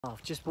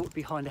I've just walked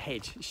behind a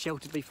hedge. It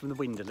sheltered me from the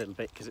wind a little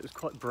bit because it was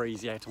quite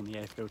breezy out on the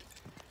airfield.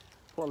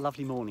 What a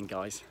lovely morning,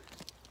 guys.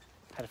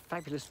 Had a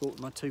fabulous walk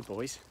with my two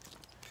boys.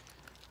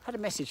 Had a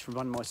message from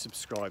one of my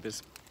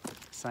subscribers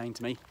saying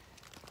to me,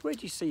 where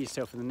do you see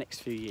yourself in the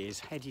next few years?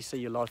 How do you see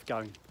your life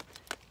going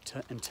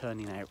and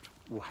turning out?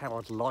 Or how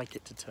I'd like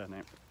it to turn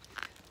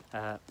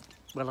out?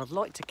 Well, I'd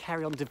like to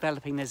carry on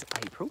developing as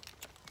April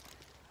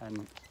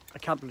and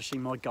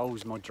accomplishing my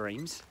goals, my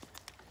dreams.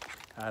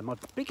 My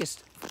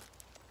biggest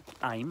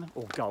aim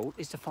or goal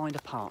is to find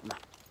a partner,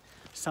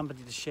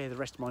 somebody to share the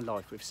rest of my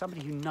life with,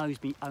 somebody who knows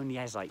me only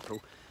as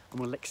April and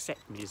will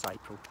accept me as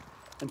April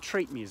and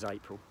treat me as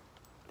April.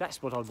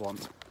 That's what I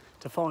want,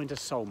 to find a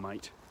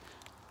soulmate,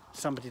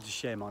 somebody to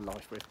share my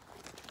life with.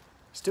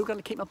 Still going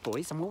to keep my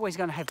boys. I'm always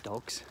going to have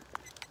dogs.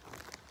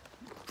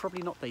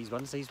 Probably not these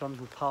ones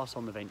will pass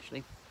on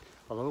eventually.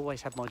 I'll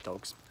always have my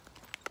dogs.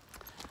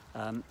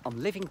 I'm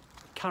living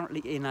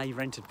currently in a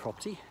rented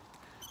property.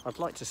 I'd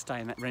like to stay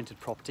in that rented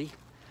property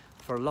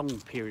for a long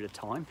period of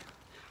time,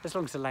 as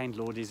long as the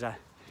landlord is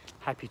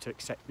happy to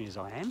accept me as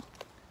I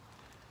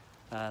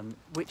am,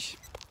 which,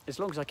 as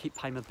long as I keep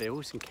paying my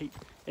bills and keep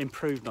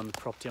improving on the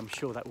property, I'm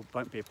sure that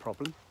won't be a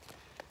problem.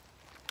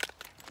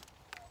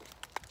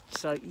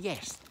 So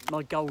yes,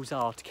 my goals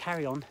are to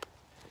carry on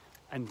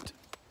and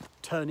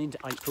turn into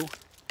April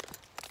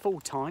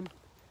full-time,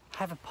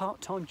 have a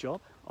part-time job.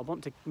 I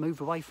want to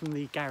move away from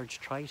the garage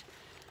trade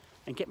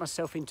and get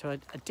myself into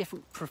a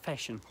different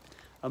profession,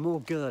 a more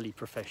girly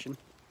profession.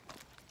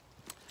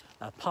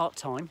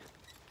 Part-time.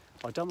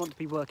 I don't want to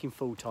be working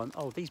full-time.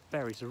 Oh, these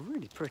berries are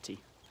really pretty.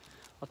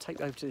 I'll take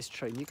you over to this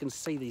tree and you can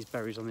see these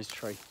berries on this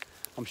tree.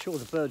 I'm sure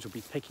the birds will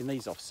be picking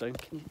these off soon.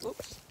 Can you,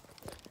 whoops.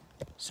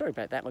 Sorry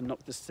about that, I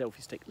knocked the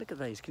selfie stick. Look at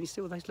these, can you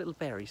see all those little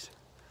berries?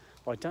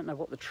 Well, I don't know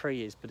what the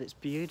tree is, but it's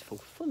beautiful,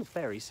 full of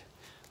berries.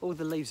 All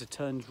the leaves are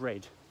turned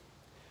red.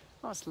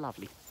 Oh, that's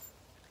lovely.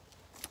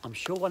 I'm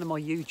sure one of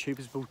my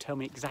YouTubers will tell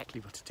me exactly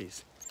what it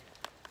is.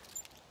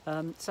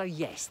 So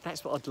yes,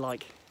 that's what I'd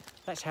like.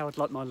 That's how I'd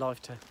like my life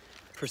to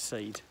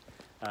proceed.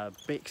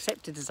 Be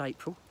accepted as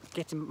April,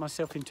 getting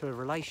myself into a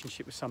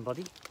relationship with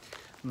somebody.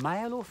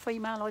 Male or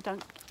female, I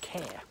don't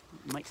care.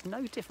 It makes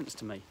no difference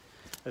to me.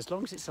 As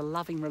long as it's a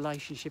loving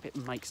relationship, it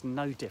makes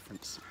no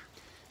difference.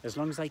 As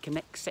long as they can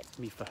accept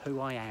me for who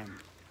I am.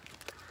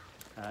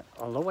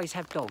 I'll always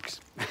have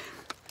dogs.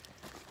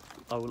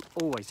 I will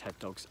always have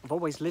dogs. I've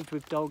always lived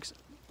with dogs.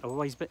 I've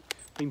always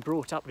been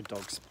brought up with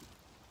dogs.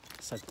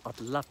 So I'd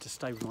love to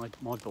stay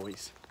with my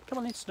boys. Come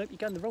on in, Snoop, you're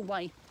going the wrong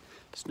way.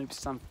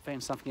 Snoop's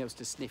found something else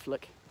to sniff,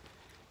 look.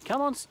 Come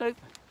on, Snoop.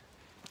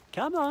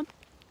 Come on.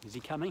 Is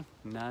he coming?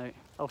 No.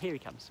 Oh, here he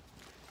comes.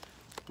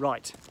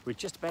 Right, we're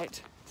just about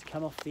to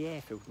come off the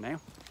airfield now.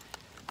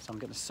 So I'm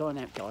going to sign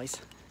out, guys.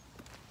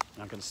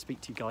 And I'm going to speak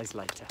to you guys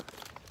later.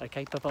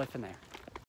 Okay, bye-bye for now.